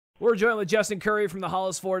We're joined with Justin Curry from the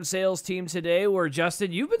Hollis Ford sales team today, where,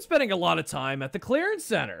 Justin, you've been spending a lot of time at the Clearance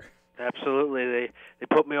Center. Absolutely. They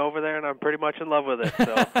put me over there, and I'm pretty much in love with it.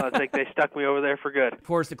 So I think they stuck me over there for good. Of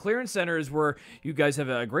course, the Clearance Center is where you guys have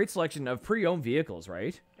a great selection of pre-owned vehicles,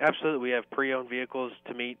 right? Absolutely. We have pre-owned vehicles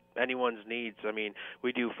to meet anyone's needs. I mean,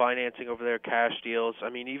 we do financing over there, cash deals. I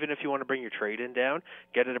mean, even if you want to bring your trade-in down,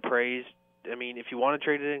 get it appraised. I mean, if you want to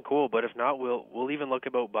trade it in, cool. But if not, we'll even look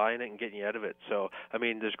about buying it and getting you out of it. So, I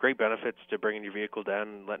mean, there's great benefits to bringing your vehicle down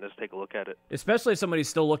and letting us take a look at it. Especially if somebody's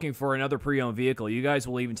still looking for another pre-owned vehicle. You guys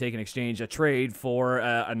will even take an exchange, a trade for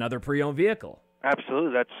another pre-owned vehicle.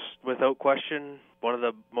 Absolutely. That's without question one of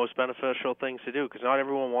the most beneficial things to do, because not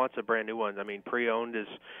everyone wants a brand new one. I mean, pre-owned is,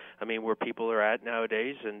 where people are at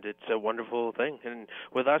nowadays, and it's a wonderful thing. And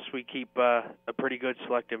with us, we keep a pretty good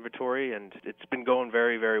select inventory, and it's been going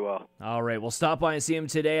very, very well. All right, we'll stop by and see him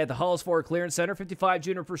today at the Hollis Ford Clearance Center, 55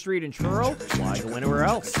 Juniper Street in Truro. Why go anywhere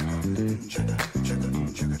else? Friday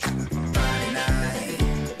night,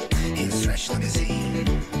 it's Fresh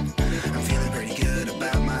Limousine.